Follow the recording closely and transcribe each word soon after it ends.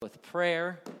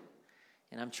prayer,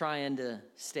 and I'm trying to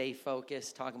stay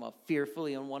focused, talking about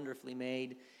fearfully and wonderfully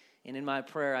made. And in my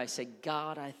prayer, I say,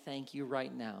 God, I thank you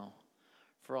right now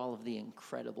for all of the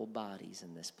incredible bodies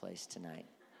in this place tonight.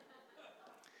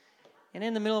 And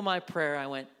in the middle of my prayer, I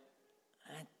went,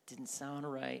 that didn't sound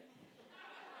right.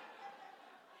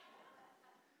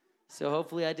 So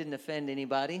hopefully I didn't offend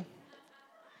anybody.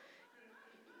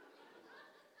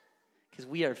 Because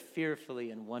we are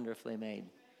fearfully and wonderfully made.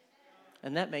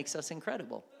 And that makes us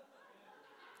incredible.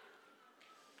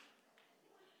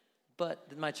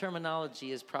 But my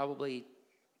terminology is probably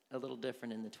a little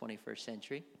different in the 21st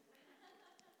century.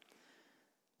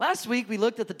 Last week we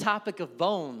looked at the topic of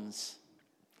bones.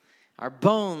 Our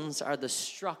bones are the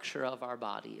structure of our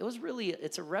body.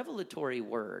 It's a revelatory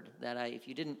word that if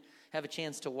you didn't have a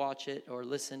chance to watch it or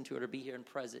listen to it or be here and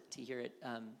present to hear it,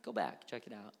 go back, check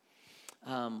it out.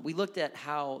 We looked at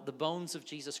how the bones of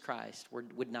Jesus Christ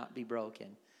would not be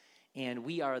broken. And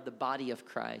we are the body of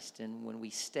Christ. And when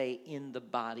we stay in the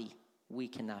body, we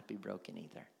cannot be broken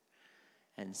either.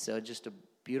 And so just a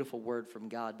beautiful word from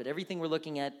God. But everything we're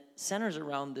looking at centers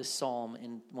around this psalm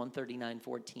in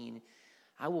 139:14.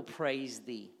 I will praise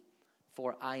thee,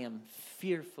 for I am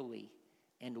fearfully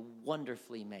and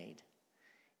wonderfully made.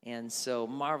 And so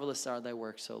marvelous are thy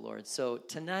works, O Lord. So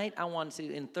tonight I want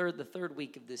to, the third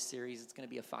week of this series, it's going to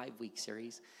be a 5-week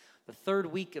series. The third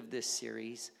week of this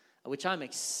series, which I'm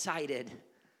excited.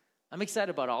 I'm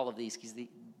excited about all of these because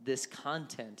this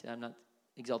content, I'm not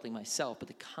exalting myself, but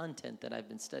the content that I've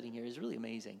been studying here is really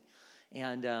amazing.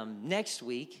 And next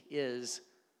week is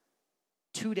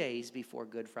 2 days before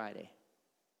Good Friday.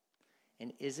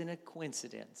 And isn't it a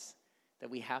coincidence that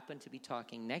we happen to be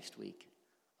talking next week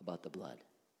about the blood?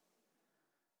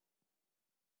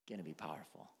 Going to be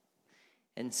powerful.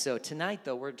 And so tonight,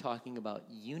 though, we're talking about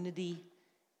unity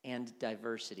and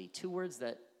diversity. 2 words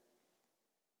that,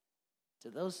 do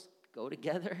those go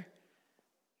together?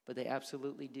 But they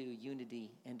absolutely do,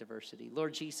 unity and diversity.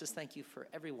 Lord Jesus, thank you for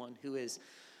everyone who is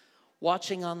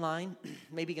watching online,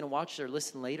 maybe going to watch or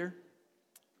listen later.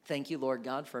 Thank you, Lord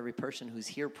God, for every person who's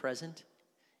here present.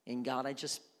 And God,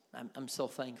 I'm so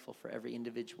thankful for every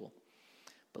individual.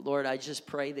 But Lord, I just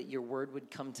pray that your word would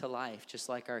come to life, just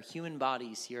like our human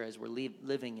bodies here as we're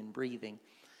living and breathing.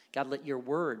 God, let your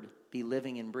word be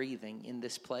living and breathing in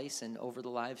this place and over the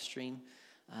live stream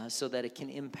so that it can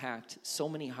impact so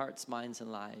many hearts, minds,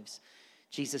 and lives.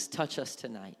 Jesus, touch us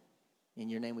tonight. In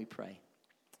your name we pray.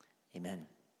 Amen.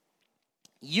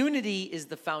 Unity is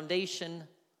the foundation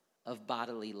of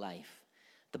bodily life.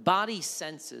 The body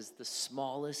senses the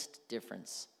smallest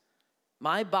difference.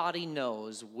 My body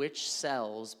knows which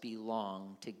cells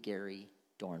belong to Gary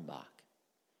Dornbach.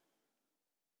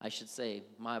 I should say,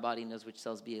 my body knows which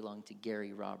cells belong to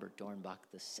Gary Robert Dornbach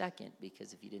II,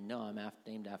 because if you didn't know, I'm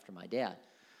named after my dad.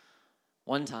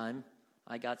 One time,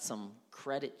 I got some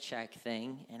credit check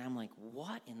thing, and I'm like,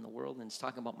 what in the world? And it's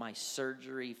talking about my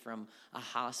surgery from a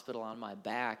hospital on my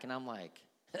back, and I'm like,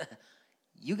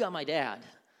 you got my dad.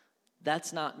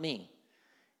 That's not me.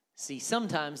 See,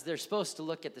 sometimes they're supposed to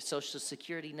look at the Social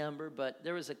Security number, but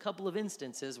there was a couple of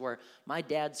instances where my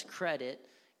dad's credit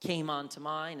came onto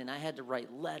mine, and I had to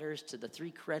write letters to the 3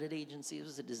 credit agencies. It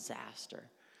was a disaster.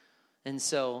 And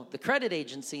so the credit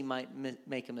agency might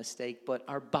make a mistake, but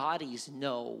our bodies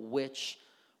know which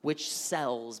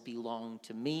cells belong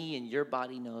to me, and your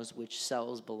body knows which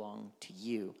cells belong to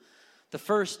you. The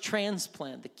first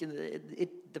transplant,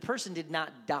 the person did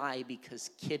not die because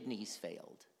kidneys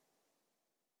failed.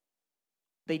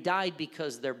 They died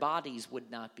because their bodies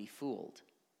would not be fooled.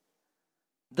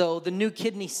 Though the new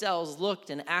kidney cells looked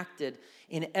and acted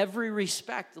in every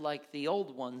respect like the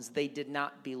old ones, they did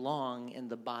not belong, and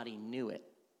the body knew it.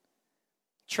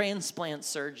 Transplant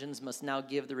surgeons must now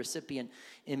give the recipient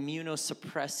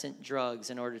immunosuppressant drugs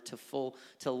in order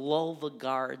to lull the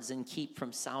guards and keep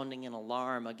from sounding an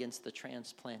alarm against the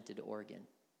transplanted organ.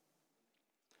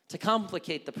 To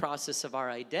complicate the process of our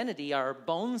identity, our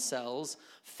bone cells,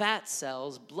 fat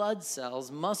cells, blood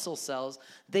cells, muscle cells,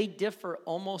 they differ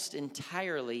almost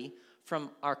entirely from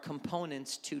our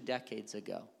components 2 decades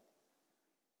ago.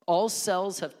 All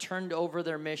cells have turned over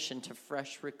their mission to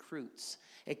fresh recruits,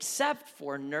 except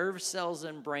for nerve cells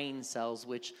and brain cells,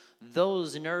 which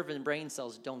those nerve and brain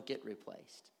cells don't get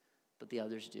replaced, but the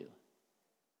others do.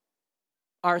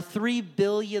 Our 3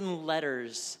 billion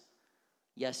letters,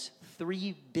 yes,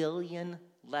 3 billion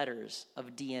letters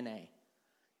of DNA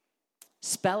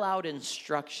spell out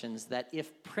instructions that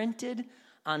if printed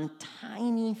on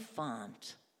tiny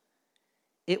font,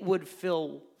 it would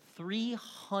fill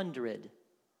 300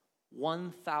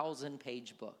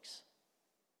 1,000-page books.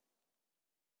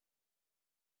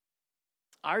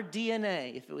 Our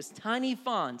DNA, if it was tiny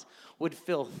font, would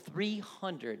fill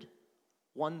 300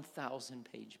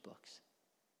 1,000-page books.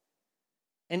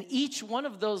 And each one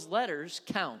of those letters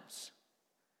counts.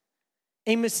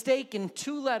 A mistake in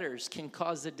 2 letters can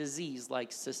cause a disease like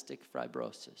cystic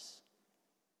fibrosis.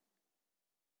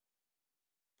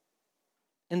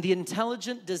 And the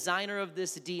intelligent designer of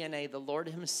this DNA, the Lord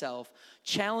himself,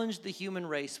 challenged the human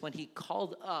race when he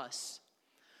called us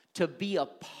to be a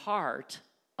part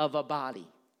of a body.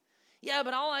 Yeah,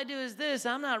 but all I do is this.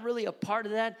 I'm not really a part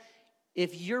of that.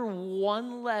 If you're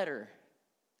one letter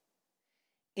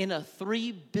in a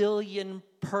 3 billion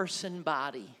person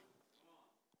body,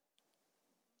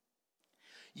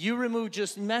 you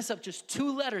mess up just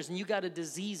 2 letters and you got a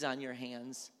disease on your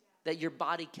hands that your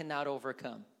body cannot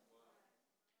overcome.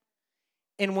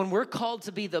 And when we're called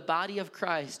to be the body of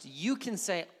Christ, you can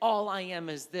say, all I am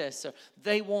is this, or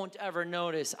they won't ever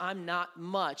notice, I'm not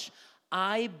much.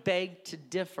 I beg to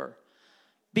differ.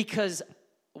 Because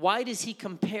why does he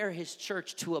compare his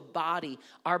church to a body?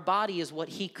 Our body is what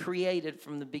he created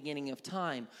from the beginning of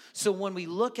time. So when we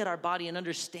look at our body and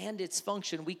understand its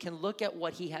function, we can look at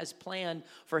what he has planned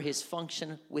for his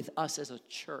function with us as a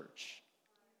church.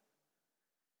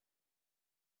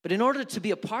 But in order to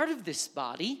be a part of this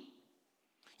body,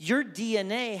 your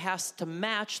DNA has to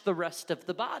match the rest of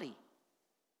the body.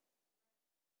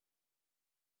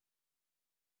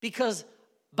 Because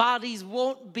bodies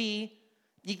won't be,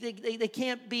 they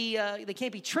can't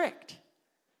be tricked.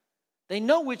 They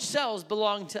know which cells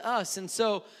belong to us. And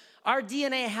so our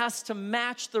DNA has to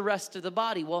match the rest of the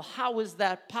body. Well, how is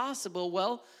that possible?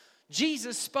 Well,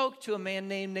 Jesus spoke to a man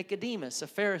named Nicodemus. A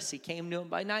Pharisee came to him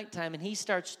by nighttime, and he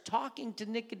starts talking to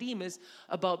Nicodemus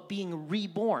about being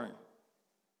reborn.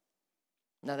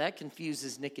 Now that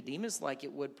confuses Nicodemus like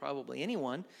it would probably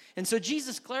anyone. And so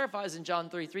Jesus clarifies in John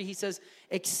 3:3, he says,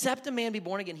 except a man be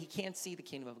born again, he can't see the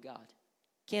kingdom of God.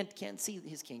 Can't see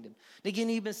his kingdom.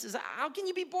 Nicodemus says, how can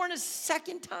you be born a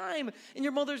second time in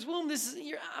your mother's womb?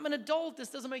 I'm an adult. This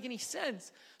doesn't make any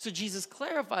sense. So Jesus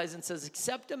clarifies and says,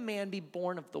 except a man be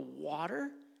born of the water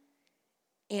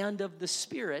and of the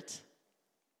Spirit,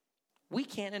 we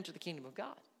can't enter the kingdom of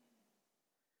God.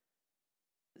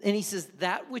 And he says,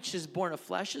 that which is born of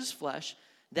flesh is flesh.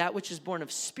 That which is born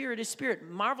of spirit is spirit.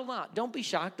 Marvel not. Don't be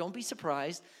shocked. Don't be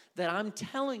surprised that I'm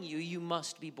telling you, you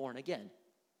must be born again.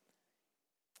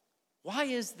 Why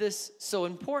is this so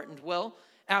important? Well,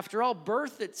 after all,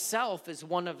 birth itself is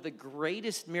one of the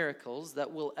greatest miracles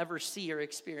that we'll ever see or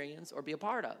experience or be a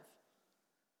part of.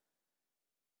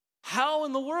 How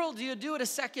in the world do you do it a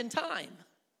second time?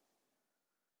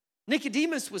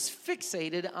 Nicodemus was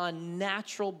fixated on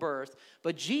natural birth,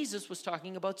 but Jesus was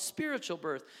talking about spiritual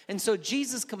birth. And so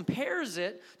Jesus compares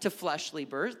it to fleshly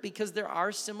birth because there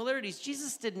are similarities.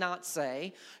 Jesus did not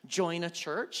say, join a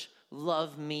church,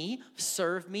 love me,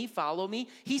 serve me, follow me.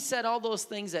 He said all those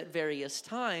things at various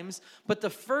times, but the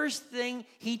first thing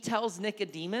he tells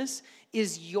Nicodemus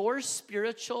is your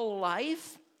spiritual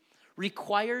life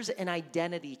requires an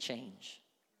identity change.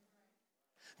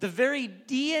 The very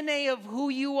DNA of who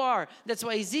you are. That's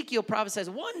why Ezekiel prophesies,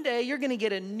 one day you're going to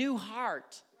get a new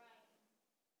heart.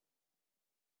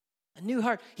 A new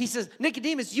heart. He says,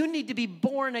 Nicodemus, you need to be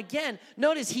born again.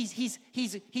 Notice he's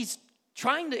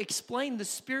trying to explain the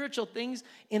spiritual things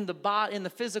in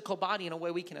the physical body in a way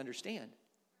we can understand.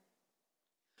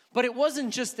 But it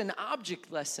wasn't just an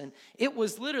object lesson. It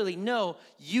was literally, no,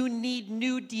 you need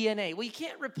new DNA. Well, you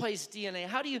can't replace DNA.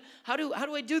 How do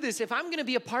I do this? If I'm going to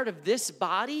be a part of this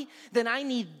body, then I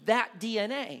need that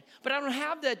DNA. But I don't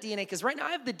have that DNA because right now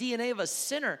I have the DNA of a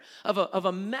sinner, of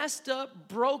a messed up,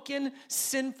 broken,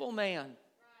 sinful man.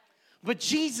 But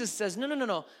Jesus says,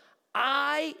 no.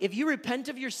 If you repent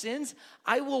of your sins,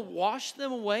 I will wash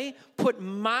them away, put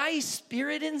my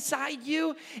spirit inside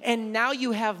you, and now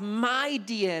you have my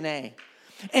DNA.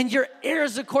 And you're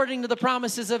heirs according to the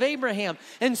promises of Abraham.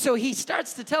 And so he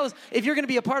starts to tell us, if you're going to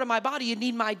be a part of my body, you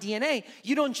need my DNA.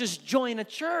 You don't just join a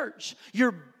church.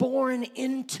 You're born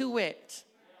into it.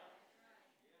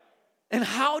 And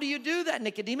how do you do that,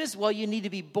 Nicodemus? Well, you need to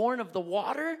be born of the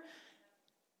water,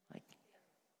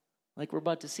 like we're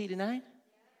about to see tonight.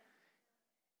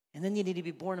 And then you need to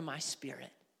be born of my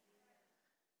spirit.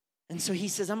 And so he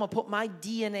says, I'm going to put my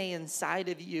DNA inside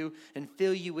of you and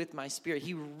fill you with my spirit.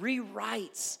 He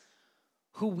rewrites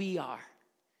who we are.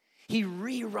 He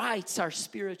rewrites our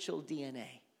spiritual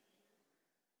DNA.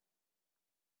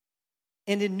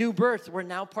 And in new birth, we're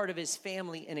now part of his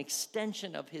family, an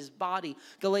extension of his body.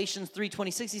 Galatians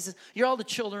 3:26, he says, you're all the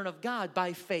children of God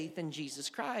by faith in Jesus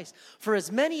Christ. For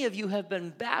as many of you have been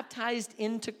baptized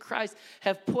into Christ,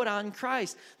 have put on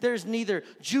Christ. There's neither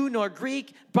Jew nor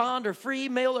Greek, bond or free,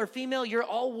 male or female. You're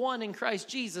all one in Christ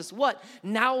Jesus. What?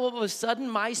 Now all of a sudden,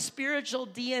 my spiritual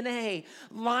DNA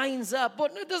lines up.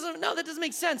 But that doesn't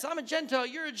make sense. I'm a Gentile,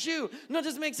 you're a Jew. No, it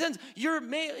doesn't make sense.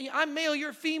 I'm male,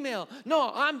 you're female.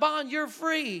 No, I'm bond, you're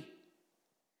free.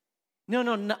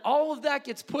 No, all of that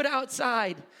gets put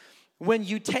outside when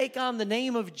you take on the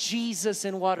name of Jesus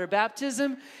in water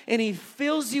baptism and he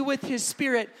fills you with his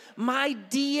spirit. My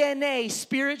DNA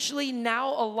spiritually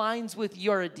now aligns with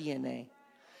your DNA.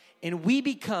 And we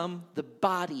become the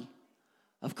body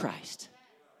of Christ.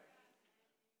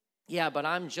 Yeah, but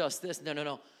I'm just this.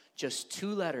 No. Just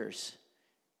 2 letters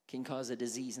can cause a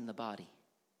disease in the body.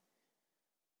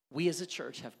 We as a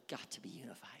church have got to be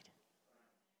unified.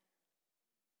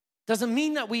 Doesn't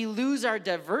mean that we lose our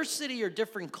diversity or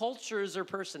different cultures or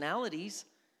personalities.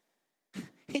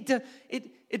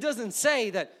 It doesn't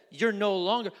say that you're no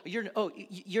longer,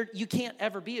 you can't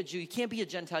ever be a Jew, you can't be a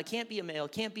Gentile, you can't be a male,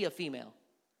 can't be a female.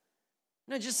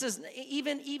 No, it just says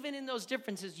even in those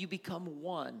differences, you become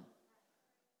one.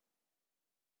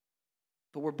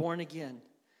 But we're born again.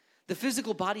 The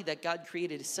physical body that God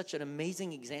created is such an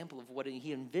amazing example of what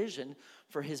he envisioned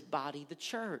for his body, the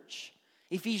church.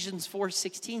 Ephesians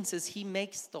 4:16 says he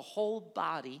makes the whole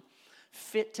body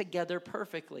fit together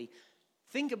perfectly.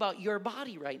 Think about your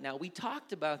body right now. We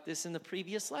talked about this in the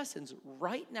previous lessons.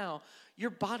 Right now,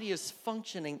 your body is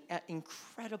functioning at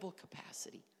incredible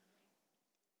capacity.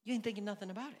 You ain't thinking nothing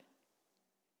about it.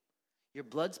 Your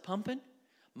blood's pumping,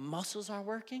 muscles are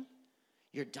working,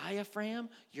 your diaphragm,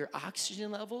 your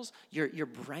oxygen levels, your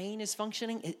brain is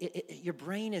functioning. Your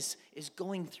brain is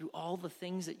going through all the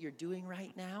things that you're doing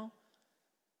right now.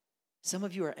 Some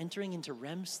of you are entering into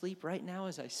REM sleep right now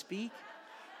as I speak.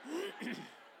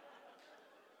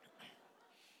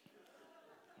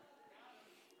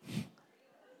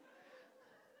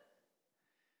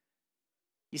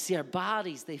 You see, our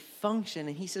bodies, they function.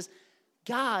 And he says,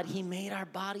 God, he made our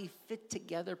body fit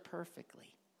together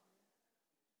perfectly.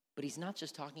 But he's not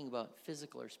just talking about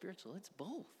physical or spiritual. It's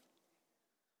both.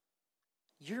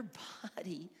 Your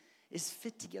body is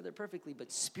fit together perfectly,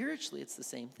 but spiritually it's the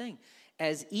same thing.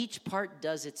 As each part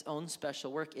does its own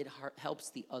special work, it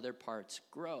helps the other parts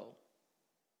grow.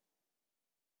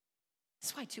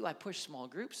 That's why, too, I push small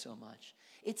groups so much.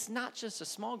 It's not just, a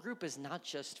small group is not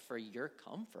just for your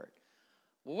comfort.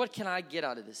 Well, what can I get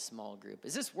out of this small group?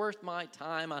 Is this worth my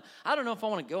time? I don't know if I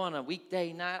want to go on a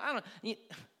weekday night.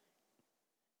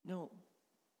 No,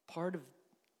 part of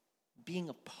being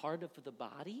a part of the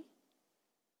body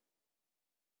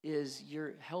is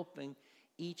you're helping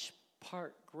each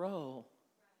part grow.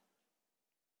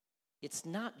 It's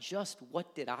not just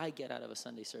what did I get out of a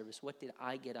Sunday service? What did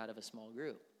I get out of a small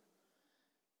group?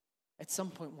 At some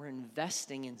point, we're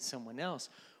investing in someone else.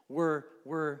 We're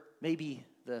maybe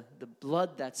the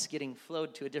blood that's getting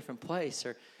flowed to a different place,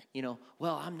 or,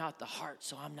 well, I'm not the heart,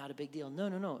 so I'm not a big deal.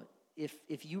 No.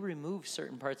 If you remove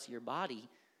certain parts of your body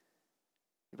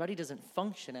doesn't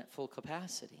function at full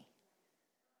capacity.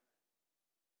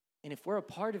 And if we're a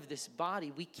part of this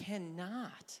body, we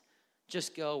cannot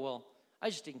just go, well, I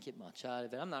just didn't get much out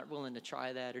of it. I'm not willing to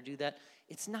try that or do that.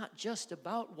 It's not just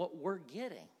about what we're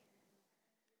getting.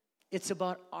 It's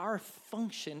about our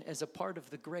function as a part of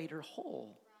the greater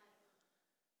whole.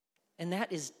 And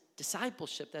that is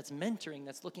discipleship, that's mentoring,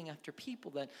 that's looking after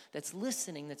people, that's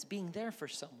listening, that's being there for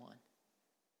someone.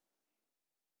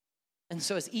 And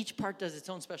so as each part does its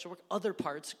own special work, other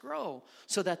parts grow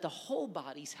so that the whole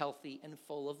body's healthy and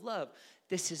full of love.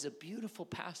 This is a beautiful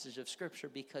passage of Scripture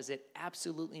because it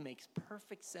absolutely makes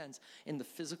perfect sense in the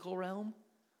physical realm,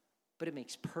 but it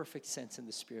makes perfect sense in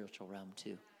the spiritual realm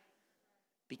too.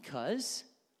 Because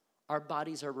our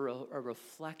bodies are a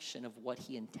reflection of what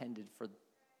he intended for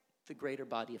the greater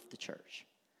body of the church.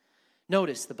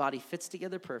 Notice the body fits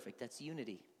together perfect. That's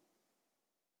unity.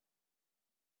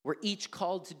 We're each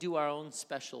called to do our own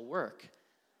special work.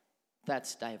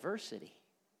 That's diversity.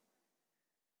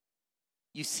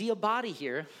 You see a body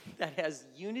here that has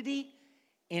unity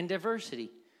and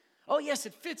diversity. Oh, yes,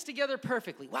 it fits together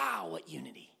perfectly. Wow, what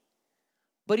unity.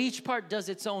 But each part does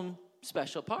its own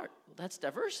special part. Well, that's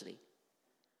diversity.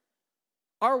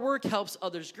 Our work helps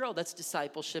others grow. That's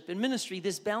discipleship and ministry.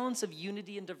 This balance of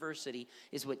unity and diversity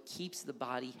is what keeps the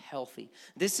body healthy.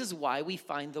 This is why we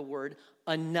find the word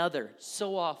another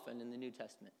so often in the New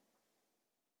Testament.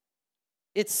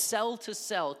 It's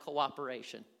cell-to-cell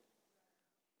cooperation.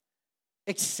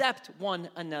 Accept one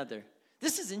another.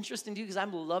 This is interesting too because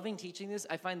I'm loving teaching this.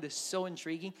 I find this so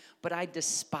intriguing, but I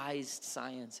despised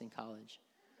science in college.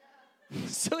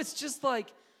 So it's just like,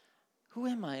 who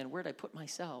am I and where'd I put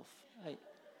myself?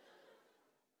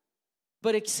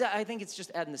 But I think it's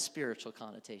just adding the spiritual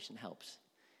connotation helps.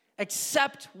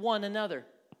 Accept one another.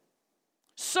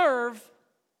 Serve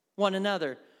one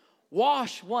another.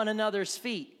 Wash one another's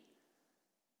feet.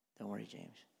 Don't worry,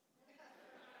 James.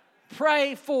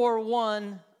 Pray for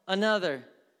one another.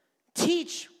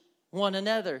 Teach one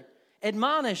another.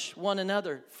 Admonish one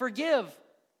another. Forgive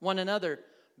one another.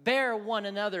 Bear one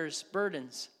another's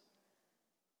burdens.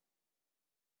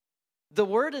 The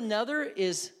word another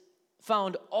is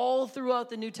found all throughout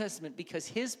the New Testament because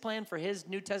his plan for his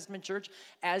New Testament church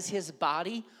as his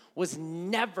body was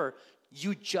never,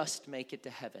 you just make it to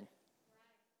heaven.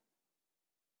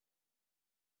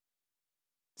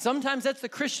 Sometimes that's the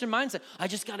Christian mindset. I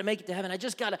just got to make it to heaven. I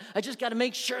just got to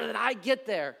make sure that I get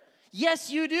there.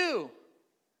 Yes, you do.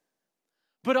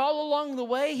 But all along the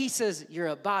way, he says, you're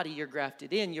a body, you're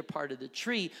grafted in, you're part of the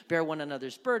tree, bear one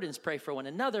another's burdens, pray for one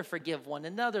another, forgive one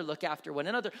another, look after one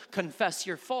another, confess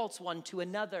your faults one to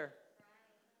another.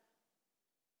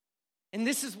 And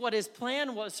this is what his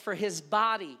plan was for his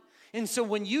body. And so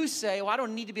when you say, I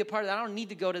don't need to be a part of that, I don't need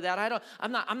to go to that,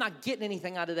 I'm not getting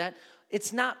anything out of that,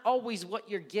 it's not always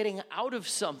what you're getting out of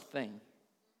something.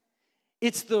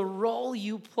 It's the role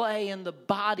you play in the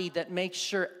body that makes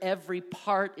sure every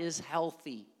part is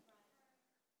healthy.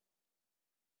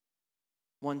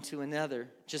 One to another,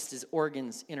 just as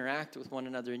organs interact with one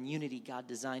another in unity, God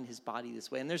designed his body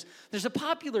this way. And there's a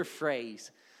popular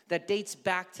phrase that dates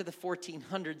back to the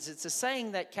 1400s. It's a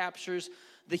saying that captures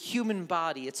the human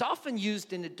body. It's often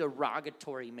used in a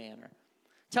derogatory manner.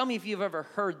 Tell me if you've ever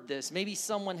heard this. Maybe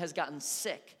someone has gotten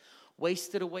sick,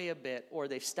 wasted away a bit, or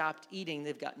they've stopped eating,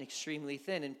 they've gotten extremely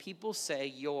thin, and people say,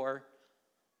 you're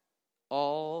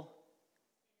all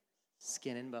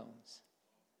skin and bones.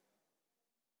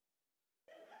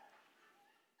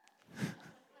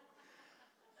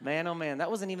 Man, oh man, that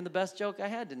wasn't even the best joke I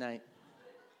had tonight.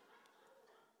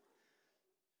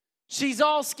 She's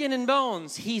all skin and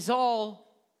bones. He's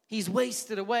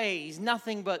wasted away. He's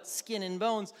nothing but skin and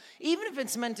bones. Even if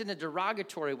it's meant in a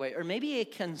derogatory way or maybe a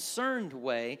concerned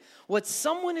way, what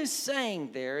someone is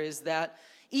saying there is that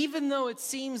even though it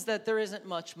seems that there isn't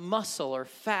much muscle or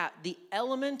fat, the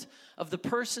element of the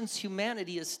person's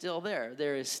humanity is still there.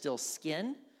 There is still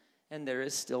skin and there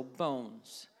is still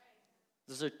bones.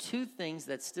 Those are two things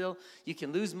that still, you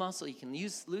can lose muscle, you can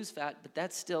lose fat, but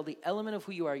that's still the element of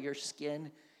who you are. Your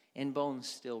skin and bones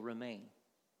still remain.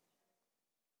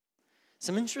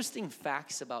 Some interesting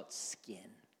facts about skin.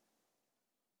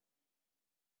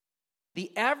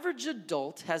 The average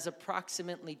adult has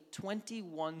approximately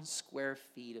 21 square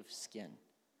feet of skin,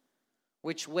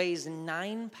 which weighs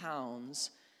 9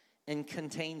 pounds and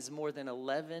contains more than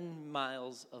 11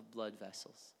 miles of blood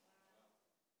vessels.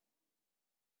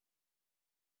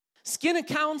 Skin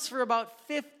accounts for about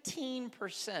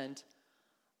 15%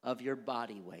 of your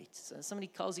body weight. So if somebody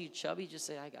calls you chubby, just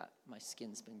say, my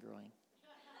skin's been growing.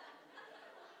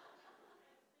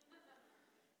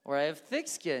 Or I have thick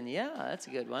skin. Yeah, that's a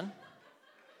good one.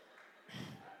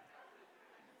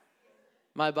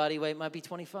 My body weight might be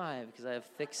 25 because I have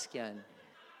thick skin.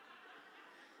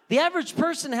 The average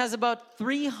person has about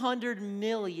 300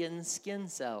 million skin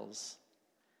cells.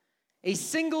 A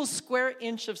single square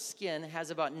inch of skin has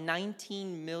about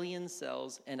 19 million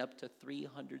cells and up to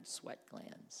 300 sweat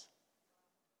glands.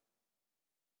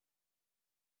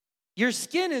 Your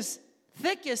skin is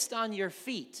thickest on your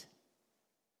feet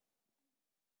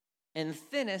and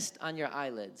thinnest on your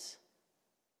eyelids.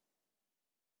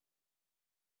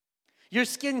 Your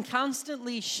skin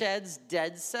constantly sheds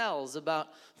dead cells, about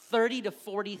 30 to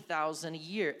 40,000 a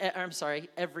year.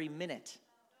 Every minute.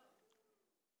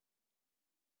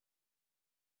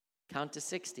 Count to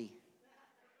 60.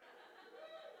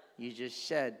 You just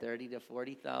shed 30 to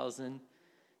 40,000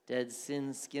 dead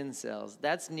skin cells.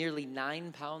 That's nearly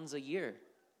 9 pounds a year.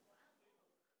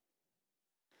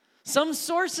 Some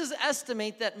sources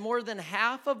estimate that more than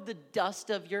half of the dust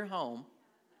of your home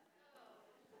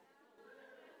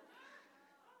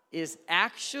is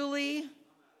actually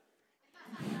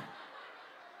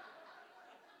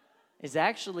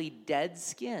dead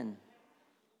skin.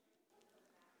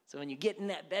 So when you get in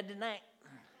that bed tonight,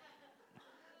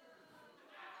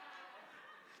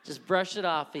 just brush it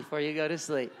off before you go to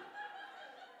sleep.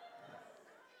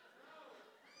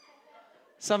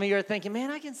 Some of you are thinking, man,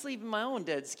 I can sleep in my own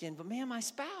dead skin, but man, my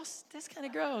spouse, that's kind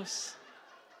of gross.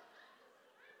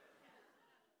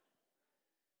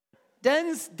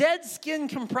 Dead skin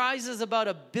comprises about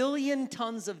 1 billion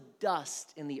tons of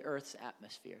dust in the Earth's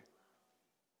atmosphere.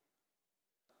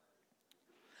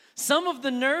 Some of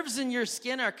the nerves in your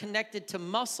skin are connected to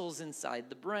muscles inside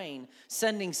the brain,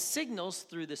 sending signals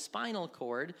through the spinal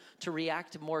cord to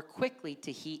react more quickly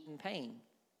to heat and pain.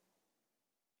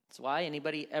 That's why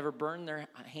anybody ever burn their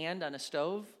hand on a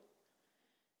stove?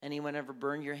 Anyone ever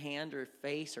burn your hand or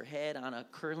face or head on a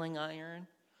curling iron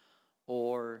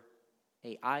or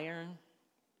a iron?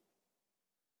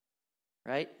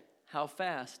 Right? How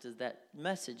fast does that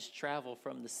message travel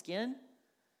from the skin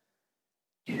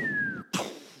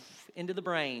into the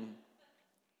brain?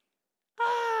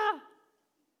 Ah!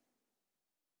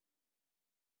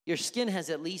 Your skin has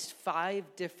at least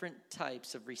 5 different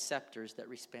types of receptors that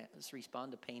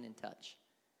respond to pain and touch.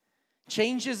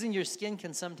 Changes in your skin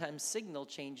can sometimes signal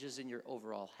changes in your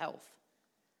overall health.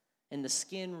 And the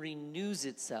skin renews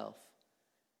itself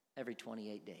every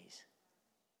 28 days.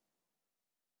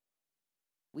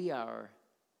 We are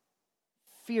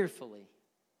fearfully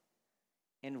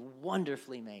and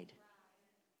wonderfully made.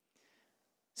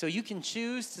 So you can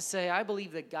choose to say, I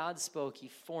believe that God spoke. He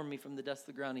formed me from the dust of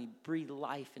the ground. He breathed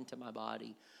life into my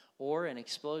body. Or an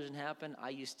explosion happened. I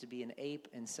used to be an ape,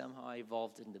 and somehow I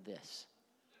evolved into this.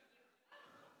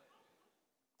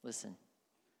 Listen,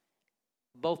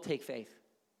 both take faith.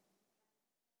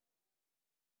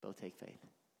 Both take faith.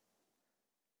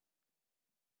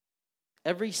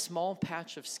 Every small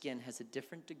patch of skin has a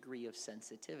different degree of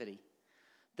sensitivity.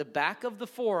 The back of the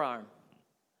forearm,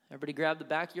 everybody grab the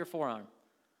back of your forearm.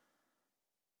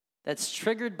 That's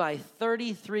triggered by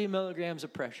 33 milligrams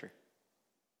of pressure.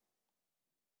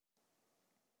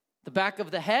 The back of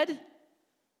the head,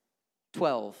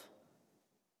 12.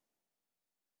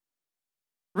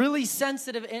 Really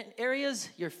sensitive areas,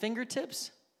 your fingertips,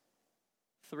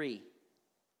 3.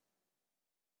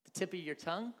 The tip of your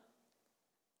tongue,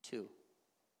 2.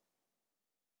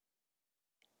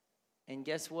 And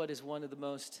guess what is one of the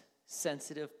most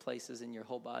sensitive places in your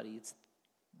whole body? It's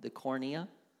the cornea.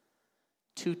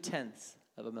 0.2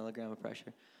 of a milligram of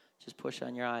pressure. Just push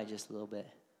on your eye just a little bit.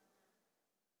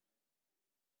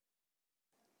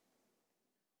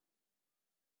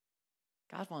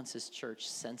 God wants his church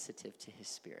sensitive to his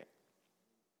spirit.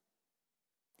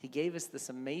 He gave us this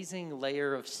amazing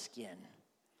layer of skin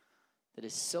that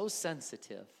is so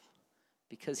sensitive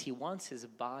because he wants his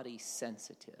body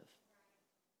sensitive.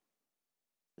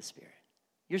 The spirit.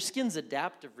 Your skin's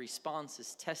adaptive response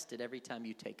is tested every time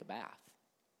you take a bath.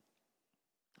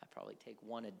 I probably take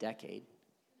one a decade.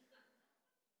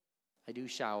 I do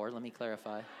shower, let me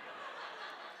clarify.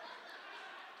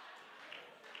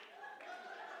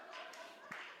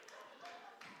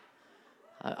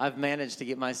 I've managed to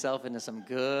get myself into some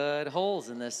good holes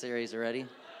in this series already.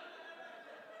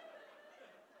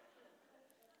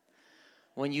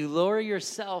 When you lower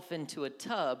yourself into a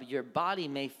tub, your body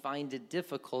may find it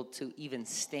difficult to even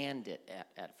stand it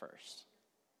at first.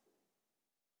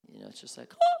 You know, it's just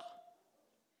like, oh.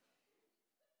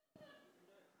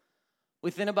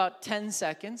 Within about 10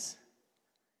 seconds,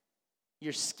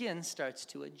 your skin starts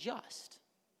to adjust.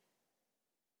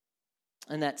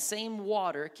 And that same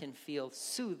water can feel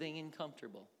soothing and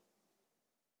comfortable.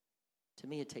 To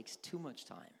me, it takes too much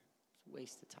time. It's a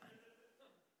waste of time.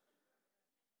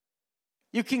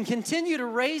 You can continue to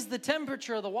raise the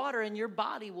temperature of the water, and your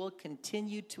body will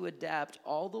continue to adapt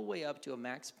all the way up to a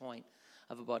max point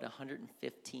of about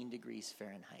 115 degrees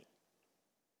Fahrenheit.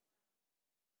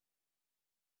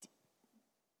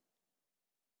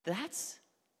 That's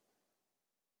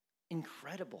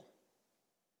incredible.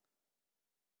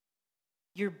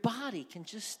 Your body can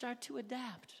just start to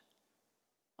adapt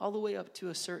all the way up to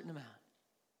a certain amount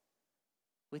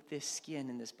with this skin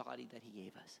and this body that he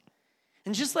gave us.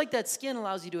 And just like that skin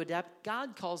allows you to adapt,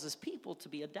 God calls his people to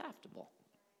be adaptable.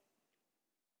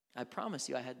 I promise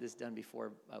you I had this done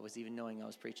before I was even knowing I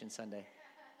was preaching Sunday.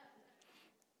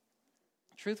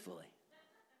 Truthfully.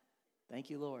 Thank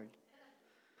you, Lord.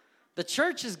 The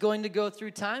church is going to go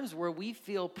through times where we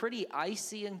feel pretty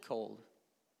icy and cold.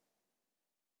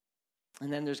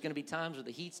 And then there's going to be times where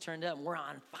the heat's turned up and we're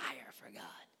on fire for God.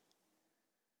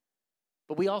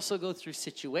 But we also go through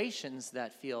situations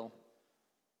that feel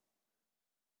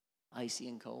icy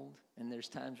and cold. And there's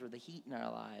times where the heat in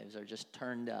our lives are just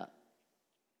turned up.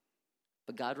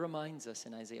 But God reminds us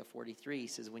in Isaiah 43, he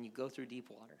says, when you go through deep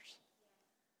waters,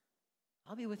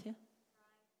 I'll be with you.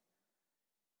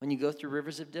 When you go through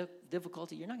rivers of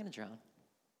difficulty, you're not going to drown.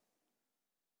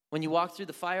 When you walk through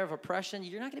the fire of oppression,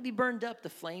 you're not going to be burned up. The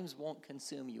flames won't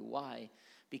consume you. Why?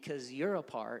 Because you're a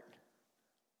part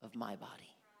of my body.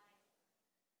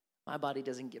 My body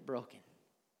doesn't get broken.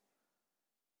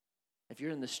 If you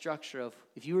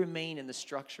remain in the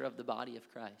structure of the body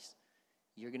of Christ,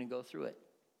 you're going to go through it.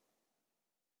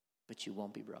 But you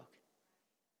won't be broke.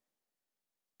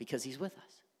 because he's with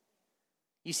us.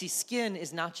 You see, skin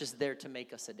is not just there to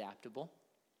make us adaptable.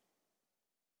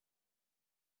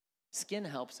 Skin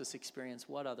helps us experience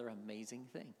what other amazing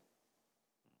thing?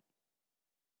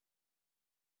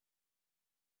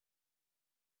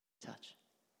 Touch.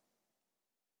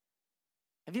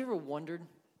 Have you ever wondered,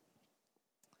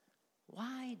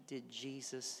 why did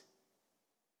Jesus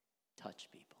touch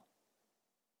people?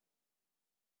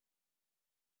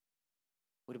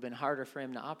 Would have been harder for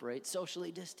him to operate socially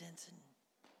distanced. And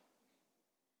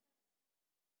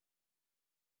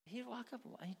he'd walk up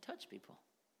and he'd touch people.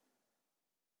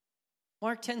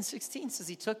 Mark 10:16 says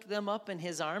he took them up in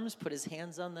his arms, put his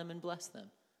hands on them, and blessed them.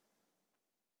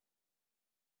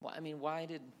 Well,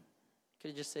 could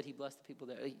have just said he blessed the people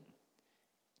there. He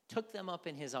took them up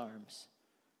in his arms,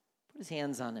 put his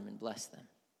hands on them, and blessed them.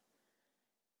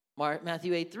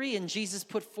 Matthew 8:3, and Jesus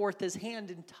put forth his hand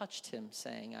and touched him,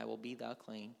 saying, I will be thou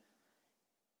clean.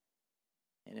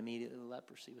 And immediately the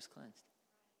leprosy was cleansed.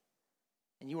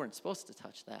 And you weren't supposed to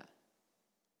touch that.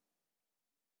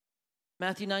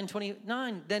 Matthew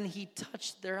 9:29, then he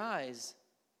touched their eyes,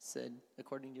 said,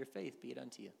 according to your faith, be it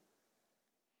unto you.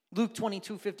 Luke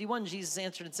 22:51, Jesus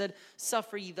answered and said,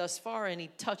 suffer ye thus far, and he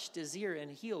touched his ear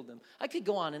and healed him. I could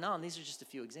go on and on. These are just a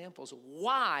few examples.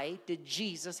 Why did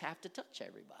Jesus have to touch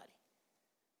everybody?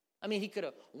 He could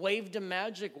have waved a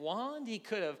magic wand.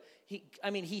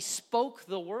 He spoke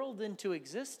the world into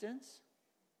existence.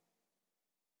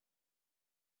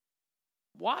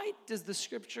 Why does the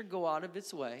scripture go out of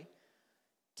its way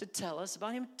to tell us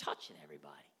about him touching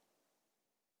everybody?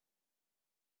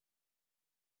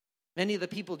 Many of the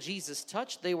people Jesus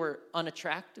touched, they were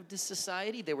unattractive to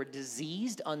society. They were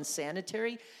diseased,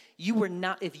 unsanitary.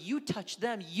 If you touched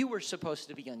them, you were supposed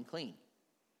to be unclean.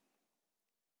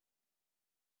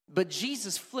 But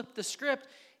Jesus flipped the script,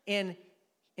 and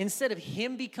instead of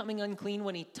him becoming unclean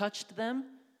when he touched them,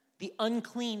 the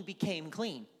unclean became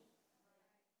clean.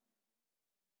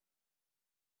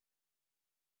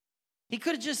 He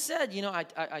could have just said,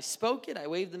 I spoke it, I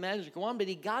waved the magic wand, but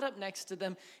he got up next to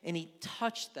them and he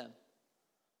touched them.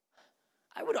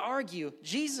 I would argue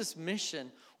Jesus'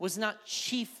 mission was not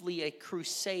chiefly a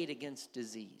crusade against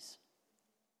disease.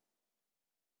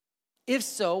 If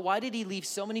so, why did he leave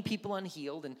so many people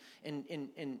unhealed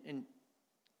and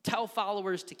tell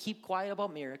followers to keep quiet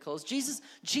about miracles?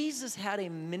 Jesus had a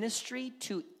ministry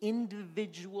to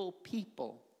individual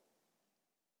people.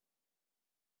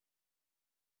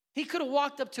 He could have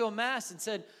walked up to a mass and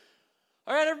said,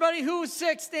 all right, everybody who's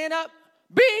sick, stand up,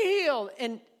 be healed.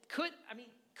 And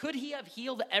could he have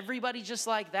healed everybody just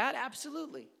like that?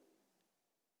 Absolutely.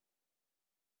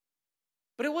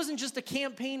 But it wasn't just a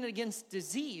campaign against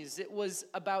disease. It was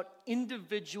about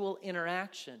individual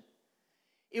interaction.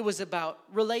 It was about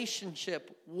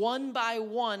relationship. One by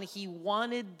one, he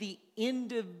wanted the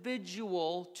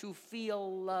individual to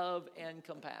feel love and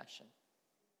compassion.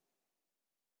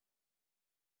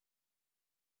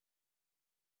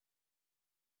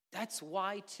 That's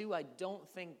why, too, I don't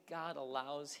think God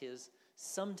allows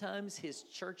sometimes his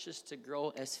churches to grow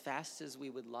as fast as we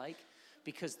would like,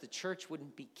 because the church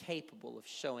wouldn't be capable of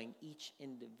showing each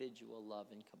individual love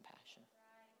and compassion.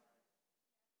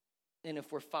 And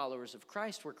if we're followers of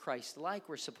Christ, we're Christ-like,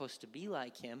 we're supposed to be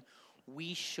like him,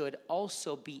 we should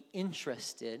also be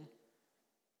interested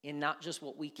in not just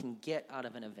what we can get out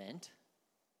of an event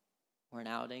or an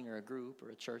outing or a group or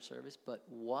a church service, but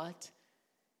what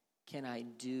can I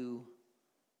do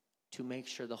to make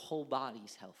sure the whole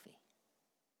body's healthy?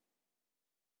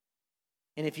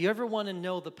 And if you ever want to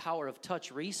know the power of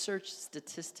touch, research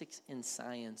statistics and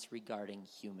science regarding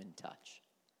human touch.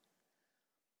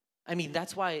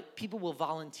 That's why people will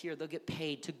volunteer. They'll get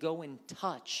paid to go and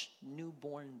touch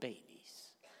newborn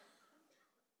babies.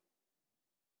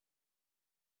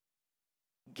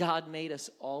 God made us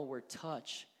all where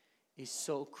touch is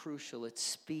so crucial. It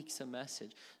speaks a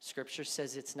message. Scripture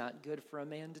says it's not good for a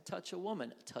man to touch a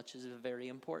woman. Touch is very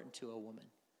important to a woman.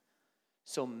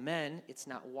 So men, it's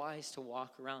not wise to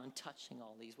walk around touching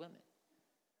all these women.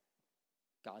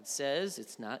 God says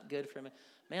it's not good for men.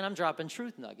 Man, I'm dropping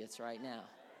truth nuggets right now.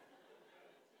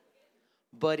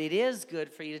 But it is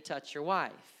good for you to touch your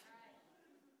wife.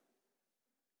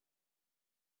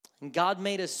 And God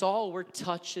made us all where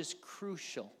touch is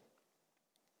crucial.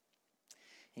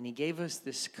 And he gave us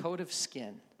this coat of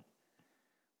skin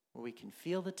where we can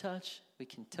feel the touch, we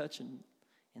can touch, and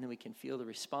then we can feel the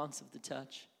response of the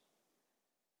touch.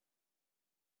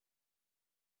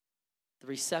 The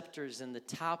receptors in the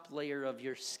top layer of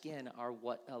your skin are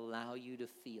what allow you to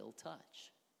feel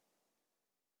touch.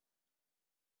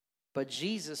 But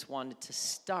Jesus wanted to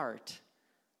start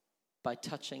by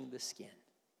touching the skin.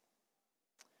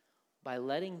 by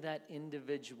letting that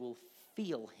individual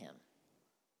feel him.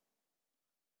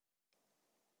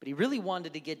 But he really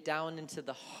wanted to get down into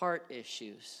the heart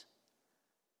issues.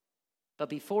 But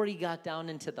before he got down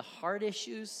into the heart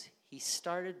issues, he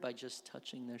started by just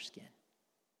touching their skin.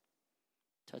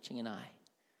 Touching an eye,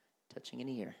 touching an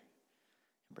ear,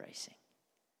 embracing.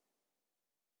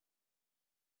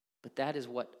 But that is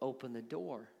what opened the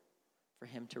door for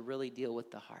him to really deal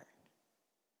with the heart.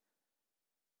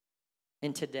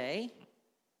 And today,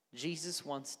 Jesus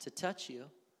wants to touch you,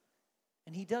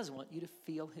 and he does want you to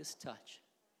feel his touch.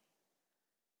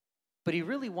 But he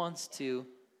really wants to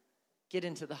get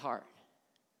into the heart,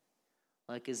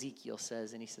 like Ezekiel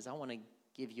says, and he says, I want to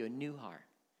give you a new heart.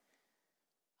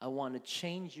 I want to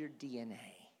change your DNA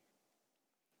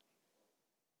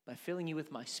by filling you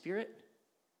with my spirit,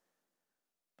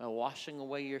 by washing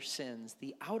away your sins.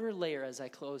 The outer layer, as I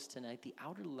close tonight, the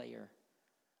outer layer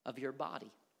of your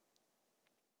body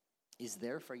is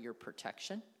there for your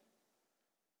protection.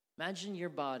 Imagine your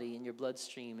body and your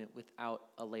bloodstream without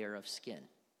a layer of skin.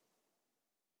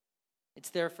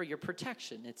 It's there for your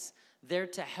protection. It's there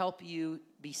to help you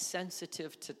be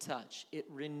sensitive to touch. It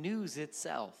renews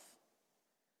itself.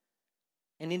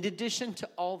 And in addition to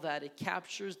all that, it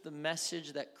captures the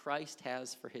message that Christ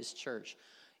has for his church.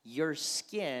 Your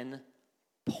skin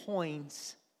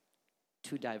points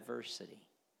to diversity.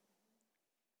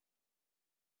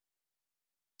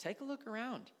 Take a look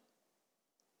around.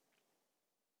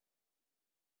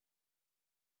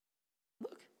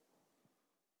 Look.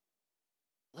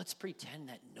 Let's pretend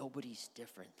that nobody's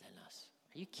different than us.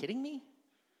 Are you kidding me?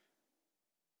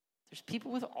 There's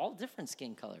people with all different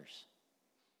skin colors.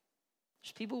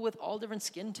 There's people with all different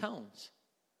skin tones.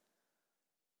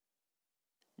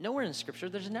 Nowhere in Scripture,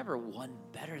 there's never one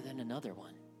better than another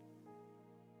one.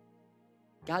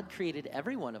 God created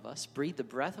every one of us, breathed the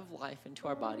breath of life into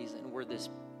our bodies, and we're this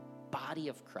body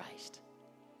of Christ.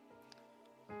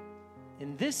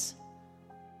 And this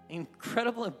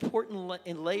incredible,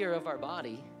 important layer of our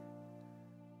body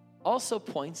also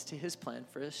points to his plan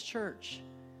for his church.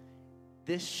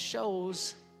 This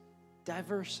shows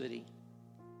diversity.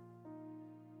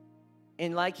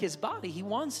 And like his body, he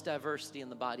wants diversity in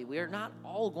the body. We are not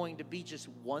all going to be just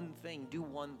one thing, do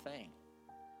one thing.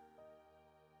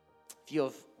 If you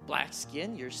have black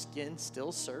skin, your skin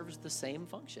still serves the same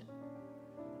function.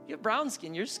 If you have brown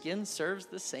skin, your skin serves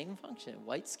the same function.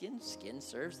 White skin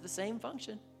serves the same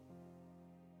function.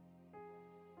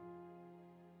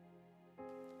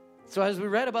 So as we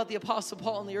read about the Apostle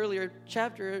Paul in the earlier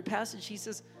chapter passage, he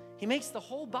says, he makes the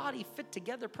whole body fit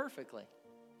together perfectly.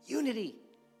 Unity.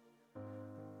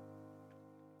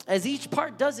 As each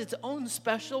part does its own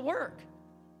special work.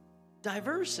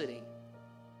 Diversity.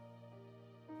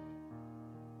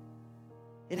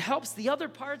 It helps the other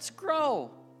parts grow.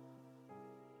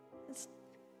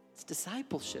 It's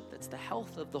discipleship. That's the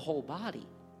health of the whole body.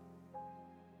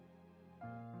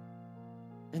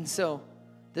 And so,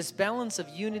 this balance of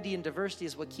unity and diversity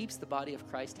is what keeps the body of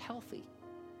Christ healthy.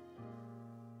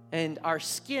 And our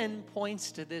skin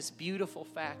points to this beautiful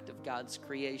fact of God's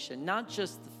creation, not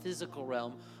just the physical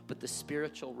realm, but the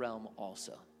spiritual realm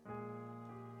also.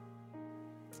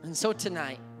 And so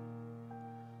tonight,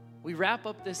 we wrap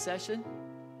up this session,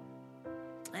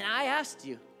 and I asked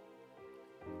you,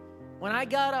 when I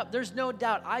got up, there's no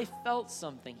doubt I felt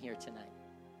something here tonight.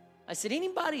 I said,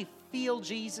 anybody feel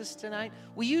Jesus tonight?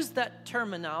 We use that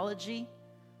terminology,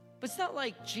 but it's not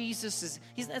like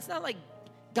it's not like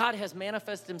God has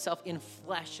manifested himself in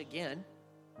flesh again.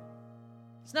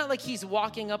 It's not like he's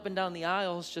walking up and down the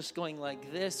aisles just going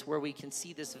like this, where we can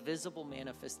see this visible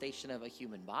manifestation of a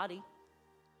human body.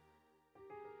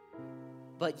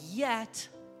 But yet,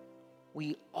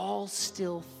 we all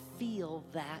still feel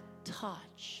that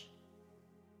touch.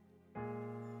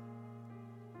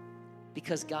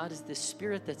 Because God is this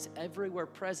spirit that's everywhere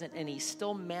present, and he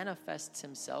still manifests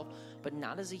himself, but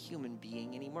not as a human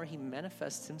being anymore. He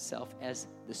manifests himself as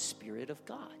the Spirit of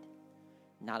God.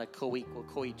 Not a co-equal,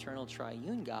 co-eternal,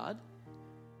 triune God.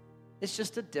 It's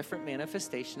just a different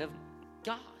manifestation of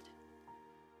God.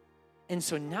 And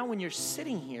so now when you're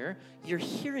sitting here, you're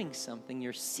hearing something,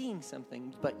 you're seeing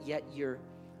something, but yet you're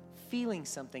feeling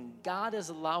something. God is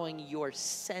allowing your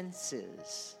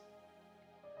senses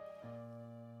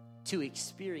to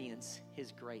experience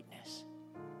his greatness.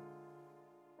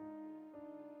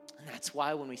 And that's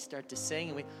why when we start to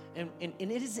sing,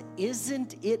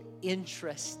 isn't it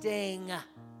interesting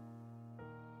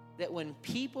that when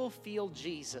people feel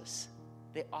Jesus,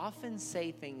 they often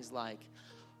say things like,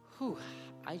 "Whew,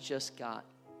 I just got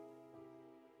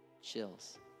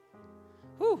chills.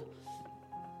 Whew,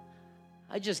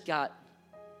 I just got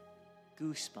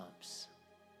goosebumps.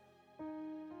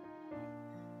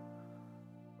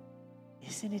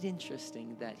 isn't it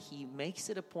interesting that he makes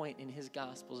it a point in his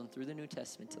Gospels and through the New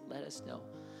Testament to let us know,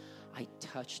 I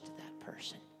touched that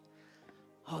person.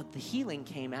 Oh, the healing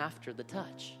came after the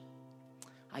touch.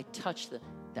 I touched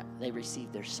that they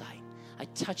received their sight. I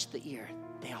touched the ear.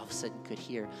 They all of a sudden could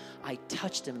hear. I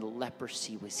touched them. The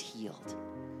leprosy was healed.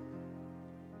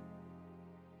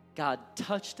 God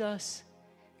touched us,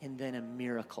 and then a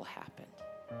miracle happened.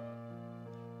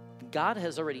 God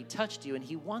has already touched you, and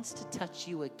he wants to touch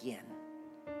you again.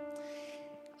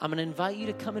 I'm going to invite you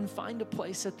to come and find a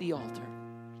place at the altar.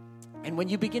 And when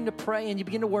you begin to pray and you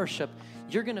begin to worship,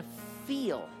 you're going to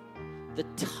feel the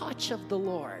touch of the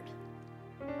Lord.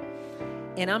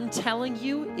 And I'm telling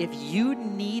you, if you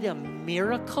need a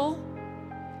miracle,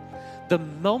 the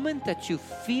moment that you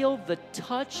feel the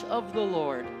touch of the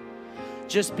Lord,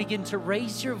 just begin to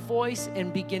raise your voice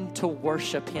and begin to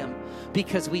worship him,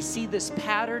 because we see this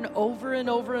pattern over and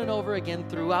over and over again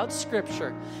throughout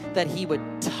Scripture, that he would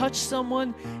touch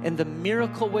someone and the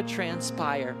miracle would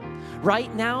transpire.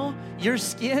 Right now, your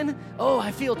skin, oh,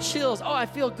 I feel chills. Oh, I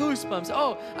feel goosebumps.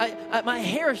 Oh, my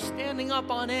hair's standing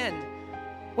up on end.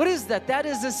 What is that? That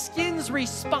is the skin's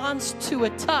response to a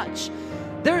touch.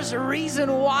 There's a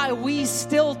reason why we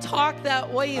still talk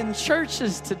that way in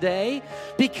churches today,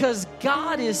 because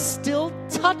God is still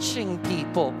touching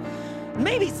people.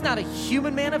 Maybe it's not a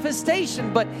human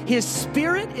manifestation, but his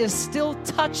Spirit is still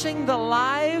touching the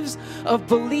lives of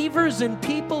believers and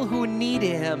people who need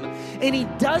him. And he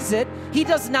does it. He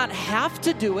does not have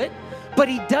to do it, but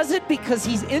he does it because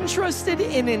he's interested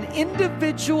in an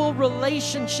individual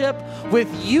relationship with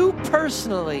you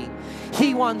personally.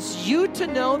 He wants you to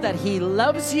know that he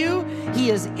loves you. He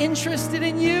is interested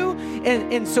in you.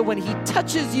 And so when he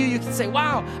touches you, you can say,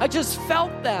 wow, I just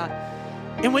felt that.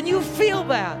 And when you feel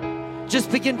that,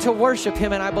 just begin to worship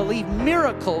him. And I believe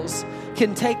miracles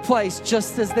can take place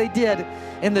just as they did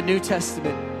in the New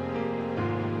Testament.